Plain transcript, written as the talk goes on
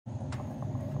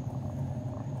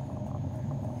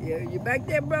Yeah, you back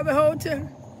there, Brother Holter?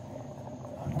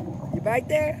 You back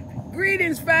there?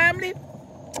 Greetings, family.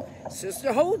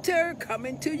 Sister Holter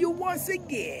coming to you once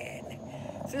again.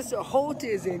 Sister Holter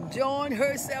is enjoying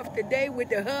herself today with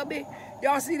the hubby.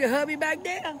 Y'all see the hubby back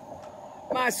there?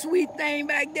 My sweet thing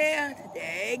back there.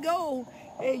 There you go.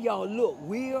 Hey, y'all, look,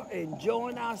 we're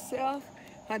enjoying ourselves.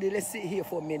 Honey, let's sit here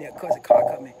for a minute because the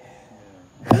car coming.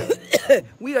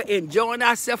 We are enjoying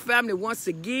ourselves, family, once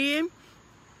again.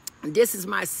 This is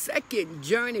my second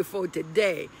journey for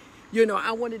today. You know,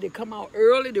 I wanted to come out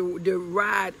early to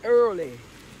ride early.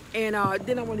 And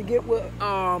then I want to get with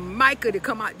Micah to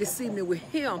come out this evening with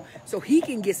him so he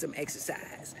can get some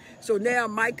exercise. So now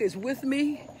Micah is with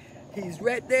me. He's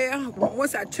right there.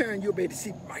 Once I turn, you'll be able to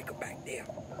see Micah back there.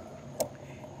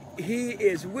 He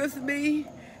is with me,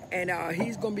 and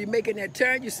he's going to be making that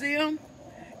turn. You see him?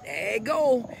 There you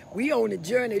go. We on the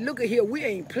journey. Look at here. We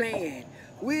ain't playing.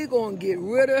 We're going to get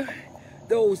rid of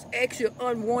those extra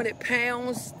unwanted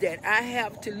pounds that I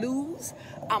have to lose.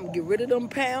 I'm going to get rid of them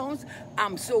pounds.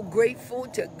 I'm so grateful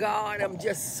to God. I'm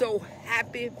just so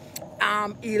happy.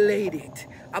 I'm elated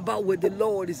about what the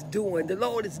Lord is doing. The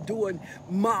Lord is doing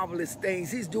marvelous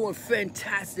things. He's doing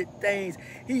fantastic things.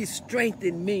 He's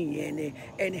strengthening me.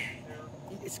 And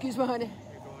excuse me, honey.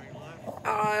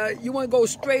 You want to go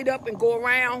straight up and go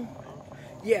around?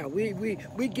 Yeah, we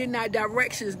getting our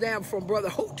directions down from Brother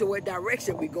Hope to what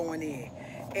direction we going in,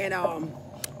 and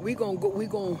we're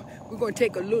gonna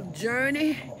take a little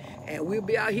journey, and we'll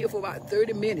be out here for about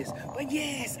 30 minutes. But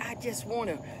yes, I just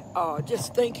wanna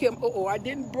just thank him. Oh, I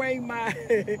didn't bring my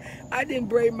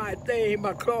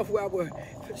my cloth where I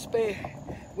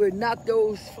would knock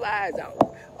those flies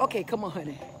out. Okay, come on,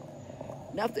 honey.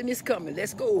 Nothing is coming.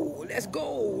 Let's go. Let's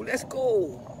go. Let's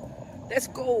go. Let's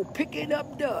go. Picking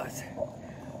up dust.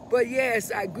 But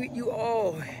yes, I greet you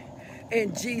all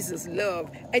in Jesus'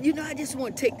 love. And you know, I just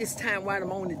want to take this time while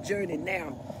I'm on the journey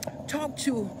now. Talk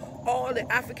to all the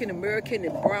African American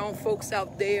and brown folks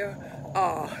out there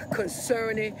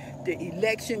concerning the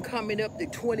election coming up, the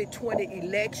 2020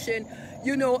 election.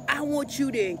 You know, I want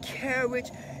you to encourage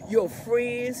your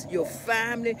friends, your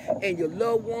family, and your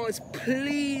loved ones.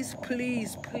 Please,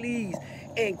 please, please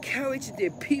encourage the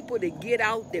people to get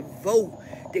out to vote.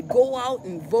 To go out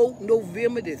and vote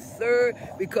November the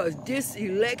 3rd, because this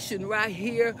election right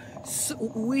here,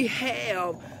 we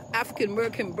have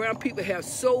African-American brown people have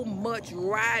so much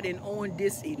riding on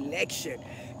this election,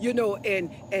 you know,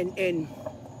 and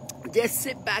just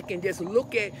sit back and just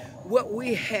look at what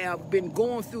we have been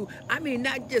going through. I mean,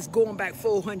 not just going back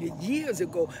 400 years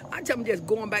ago. I'm talking just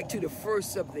going back to the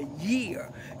first of the year.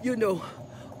 You know,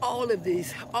 all of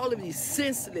these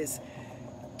senseless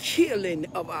killing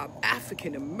of our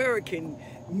African-American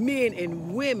men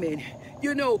and women.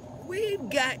 You know, we've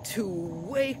got to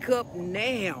wake up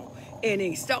now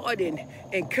and start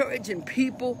encouraging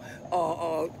people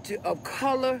of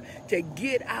color to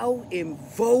get out and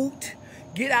vote.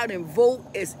 Get out and vote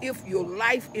as if your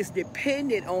life is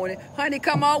dependent on it. Honey,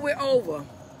 come all the way over.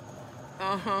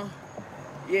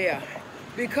 Yeah.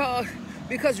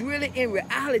 Because really, in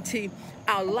reality,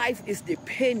 our life is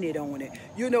dependent on it.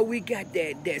 You know, we got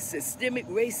that systemic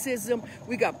racism.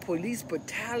 We got police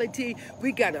brutality.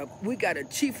 We got a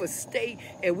chief of state,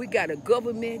 and we got a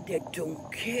government that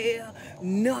don't care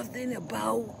nothing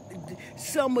about.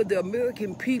 Some of the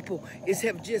American people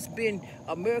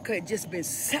America had just been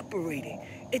separated.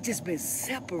 It just been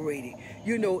separated,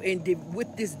 you know, and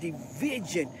with this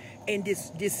division and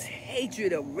this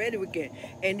hatred of rhetoric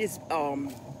and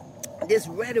this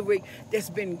rhetoric that's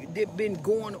been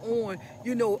going on,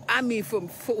 you know, I mean,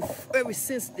 ever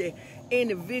since the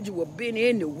individual been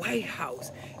in the White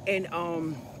House, and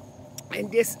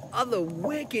this other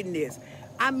wickedness.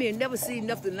 I mean, never seen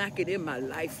nothing like it in my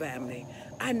life, family.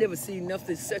 I never seen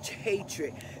nothing, such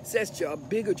hatred, such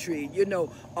bigotry, you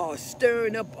know,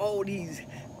 stirring up all these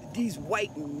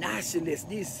white nationalists,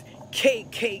 these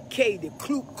KKK, the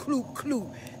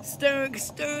Ku,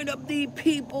 stirring up these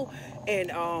people,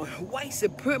 and white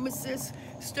supremacists,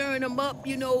 stirring them up.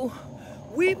 You know,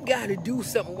 we've got to do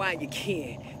something while you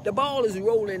can. The ball is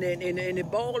rolling, and the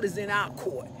ball is in our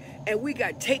court. And we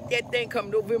got to take that thing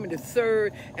come November the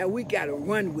 3rd, and we got to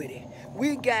run with it.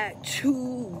 We got two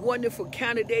wonderful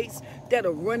candidates that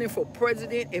are running for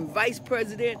president and vice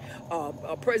president.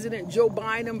 President Joe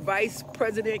Biden, Vice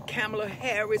President Kamala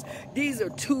Harris. These are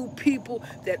two people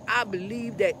that I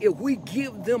believe that if we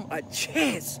give them a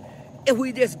chance, if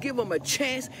we just give them a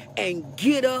chance and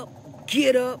get up,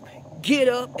 get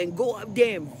up and go out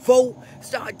there and vote.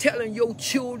 Start telling your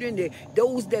children that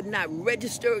those that not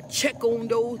registered, check on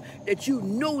those that you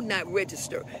know not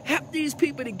registered. Help these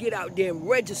people to get out there and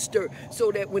register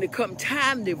so that when it come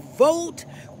time to vote,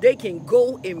 they can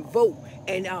go and vote.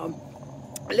 And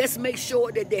let's make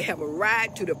sure that they have a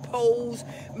ride to the polls.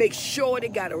 Make sure they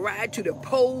got a ride to the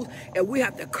polls. And we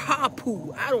have to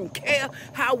carpool. I don't care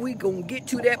how we going to get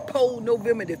to that poll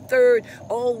November the 3rd.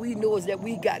 All we know is that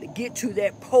we got to get to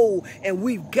that poll and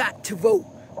we've got to vote.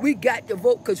 We got to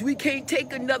vote because we can't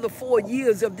take another 4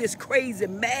 years of this crazy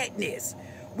madness.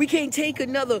 We can't take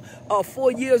another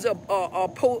 4 years of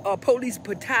police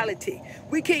brutality.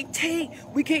 We can't take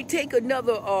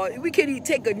another. We can't even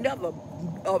take another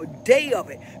day of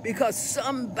it because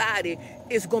somebody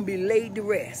is going to be laid to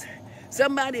rest.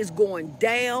 Somebody is going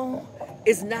down.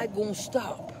 It's not going to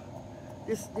stop.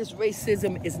 This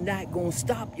racism is not going to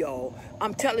stop, y'all.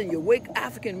 I'm telling you, wake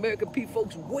African American people,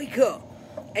 folks, wake up.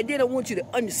 And then I want you to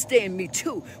understand me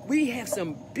too. We have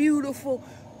some beautiful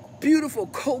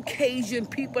Caucasian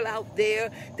people out there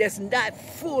that's not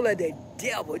full of the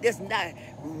devil, that's not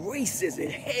racist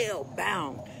and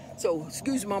hell-bound. So,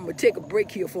 excuse me, I'm going to take a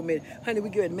break here for a minute. Honey, we're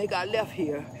going to make our left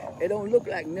here. It don't look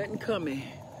like nothing coming.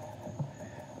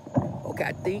 Okay,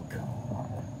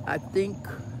 I think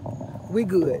we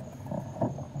good.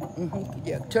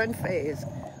 Yeah, turn fast.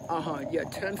 Yeah,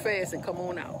 turn fast and come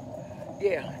on out.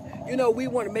 Yeah, you know, we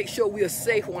want to make sure we are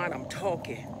safe while I'm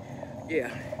talking. Yeah.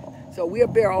 So we'll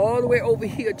bear all the way over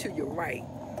here to your right.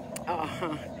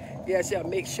 Yes, I'll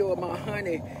make sure my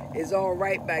honey is all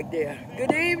right back there.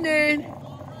 Good evening.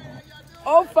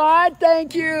 Oh, fine,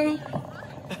 thank you.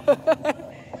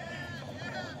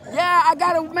 Yeah, I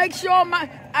gotta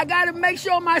make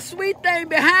sure my sweet thing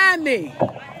behind me.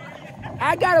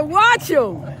 I gotta watch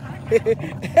him.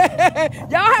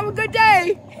 Y'all have a good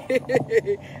day.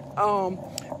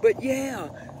 But yeah,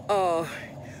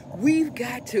 we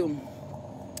got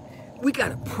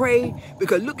to pray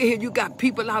because look at here, you got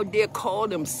people out there call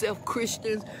themselves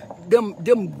Christians, them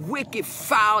wicked,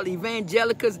 foul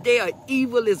evangelicals. They are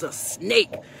evil as a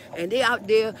snake. And they out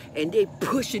there and they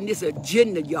pushing this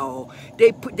agenda, y'all.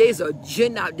 There's an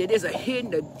agenda out there. There's a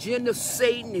hidden agenda.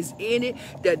 Satan is in it.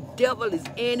 The devil is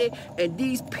in it. And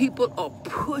these people are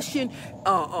pushing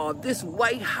this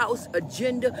White House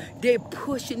agenda. They're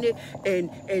pushing it. And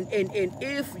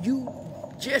if you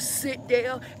just sit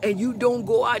there and you don't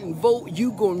go out and vote,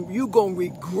 you gonna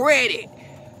regret it.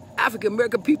 African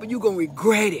American people, you're gonna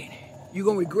regret it. You're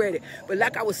gonna regret it. But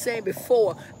like I was saying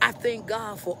before, I thank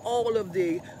God for all of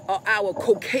our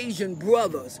Caucasian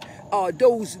brothers,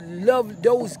 those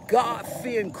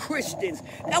God-fearing Christians.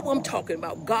 That's what I'm talking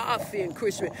about, God-fearing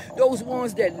Christians. Those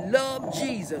ones that love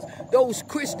Jesus. Those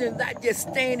Christians not just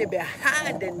standing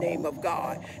behind the name of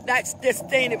God, not just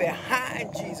standing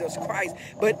behind Jesus Christ,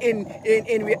 but in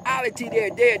reality,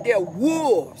 they're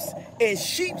wolves in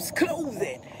sheep's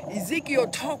clothing. Ezekiel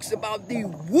talks about these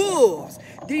wolves,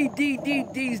 these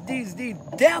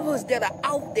devils that are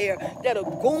out there that are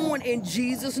going in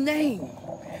Jesus' name.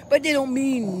 But they don't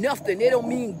mean nothing. They don't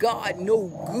mean God no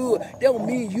good. They don't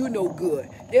mean you no good.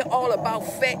 They're all about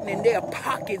fattening their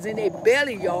pockets and their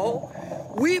belly, y'all.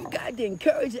 We've got to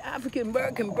encourage African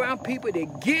American brown people to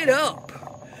get up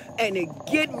and to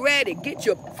get ready. Get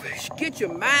your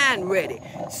mind ready.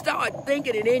 Start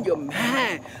thinking it in your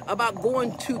mind about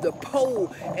going to the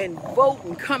poll and vote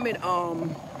and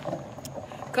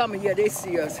coming, yeah, they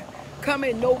see us.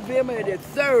 Coming November the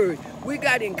 3rd, we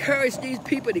got to encourage these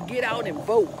people to get out and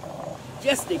vote.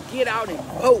 Just to get out and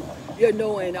vote, you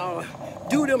know, and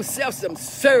do themselves some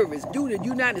service. Do the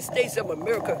United States of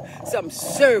America some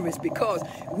service because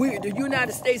the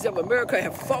United States of America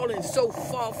have fallen so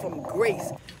far from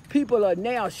grace. People are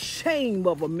now ashamed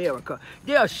of America.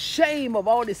 They're ashamed of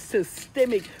all this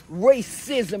systemic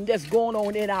racism that's going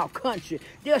on in our country.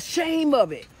 They're ashamed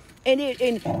of it.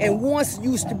 And once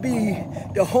used to be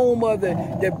the home of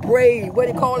the brave. What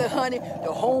do they call it, honey?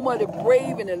 The home of the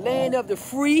brave and the land of the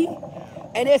free.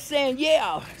 And they're saying,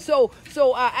 yeah, so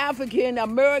our African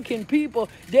American people,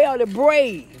 they are the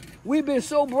brave. We've been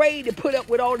so brave to put up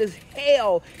with all this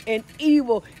hell and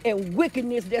evil and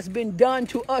wickedness that's been done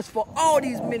to us for all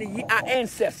these many our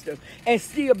ancestors and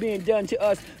still being done to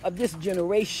us of this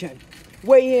generation.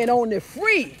 Weigh in on the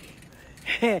free.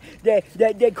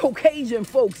 that Caucasian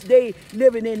folks, they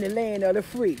living in the land of the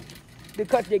free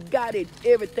because they got it,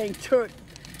 everything turned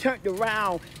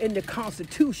around in the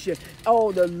Constitution.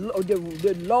 All the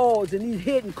laws and these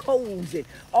hidden codes and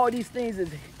all these things is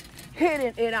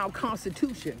hidden in our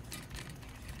Constitution.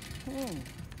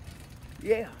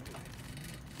 Yeah.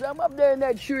 Some up there in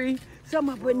that tree, Some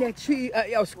up in that tree,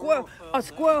 a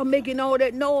squirrel making all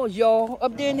that noise, y'all,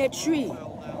 up there in that tree.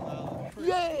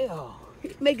 Yeah,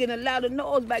 he's making a lot of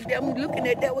noise back there. I'm looking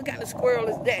at that. What kind of squirrel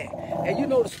is that? And you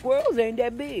know the squirrels ain't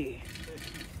that big.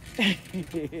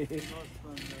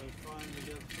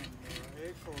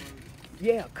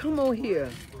 Yeah, come on here.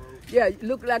 Yeah,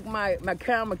 look like my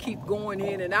camera keep going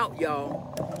in and out,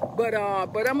 y'all. But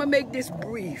I'm gonna make this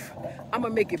brief. I'm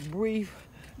gonna make it brief.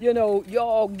 You know,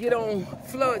 y'all get on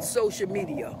flood social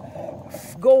media.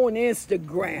 Go on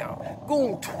Instagram.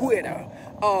 Go on Twitter.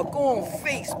 Go on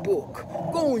Facebook.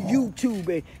 Go on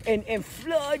YouTube and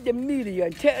flood the media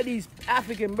and tell these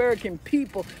African American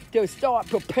people to start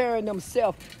preparing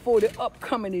themselves for the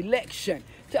upcoming election.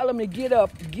 Tell them to get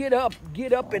up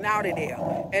and out of there.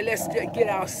 And let's get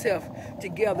ourselves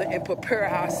together and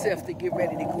prepare ourselves to get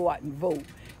ready to go out and vote.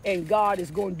 And God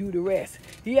is going to do the rest.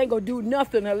 He ain't going to do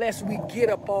nothing unless we get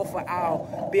up off of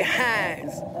our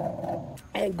behinds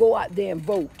and go out there and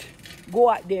vote.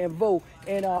 Go out there and vote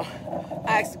and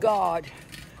ask God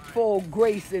for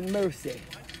grace and mercy.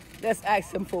 Let's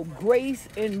ask him for grace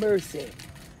and mercy.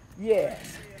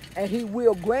 Yes. And he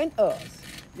will grant us.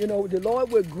 You know, the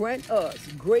Lord will grant us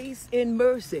grace and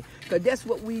mercy, because that's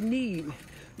what we need.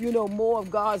 You know, more of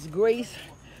God's grace,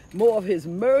 more of his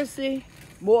mercy,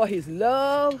 more of his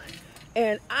love.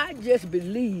 And I just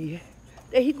believe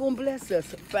that he's going to bless us,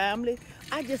 family.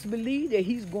 I just believe that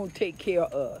he's going to take care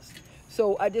of us.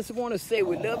 So I just want to say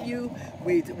we love you.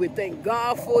 We thank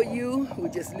God for you. We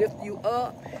just lift you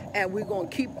up. And we're going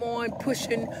to keep on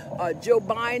pushing Joe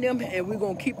Biden. And we're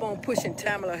going to keep on pushing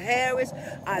Kamala Harris.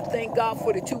 I thank God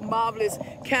for the two marvelous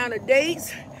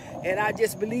candidates. And I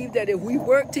just believe that if we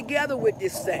work together with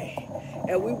this thing,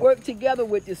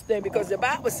 because the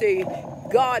Bible says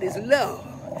God is love.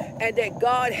 And that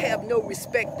God have no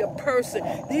respect of person.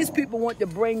 These people want to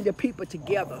bring the people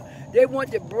together. They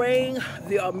want to bring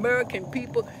the American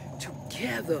people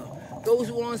together.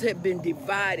 Those ones have been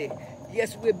divided.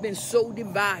 Yes, we've been so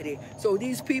divided. So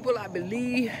these people, I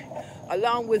believe,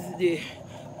 along with the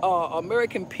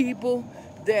American people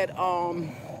that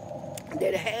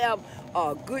have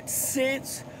good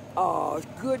sense,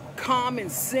 good common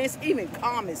sense, even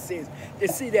common sense, to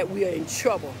see that we are in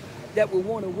trouble, that we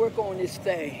want to work on this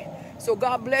thing. So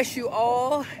God bless you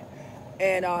all,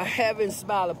 and heaven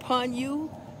smile upon you.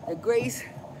 The grace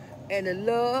and the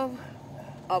love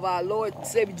of our Lord and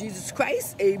Savior Jesus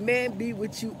Christ, amen, be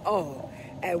with you all.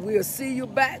 And we'll see you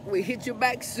back. We'll hit you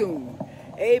back soon.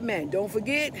 Amen. Don't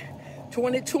forget,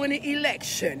 2020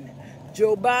 election,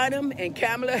 Joe Biden and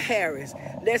Kamala Harris.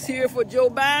 Let's hear for Joe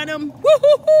Biden.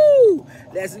 Woo-hoo-hoo!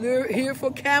 Let's hear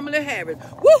for Kamala Harris.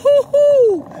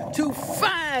 Woo-hoo-hoo! To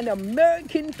find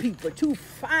American people, to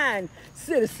find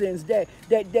citizens that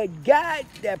got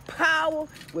that power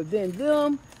within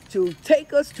them to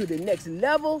take us to the next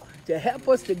level, to help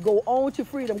us to go on to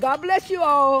freedom. God bless you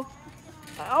all.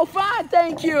 Oh, fine,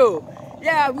 thank you.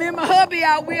 Yeah, me and my hubby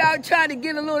we out trying to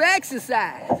get a little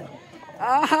exercise.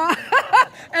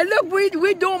 And look,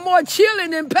 we doing more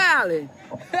chilling than piling.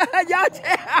 Y'all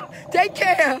take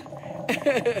care.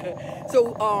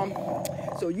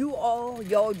 So you all,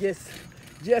 y'all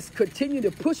just continue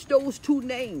to push those two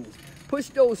names. Push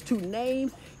those two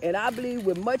names. And I believe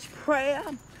with much prayer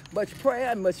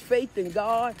and much faith in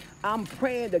God, I'm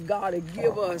praying that God will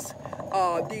give us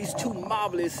these two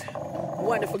marvelous,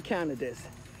 wonderful candidates.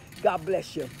 God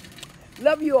bless you.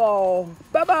 Love you all.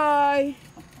 Bye-bye.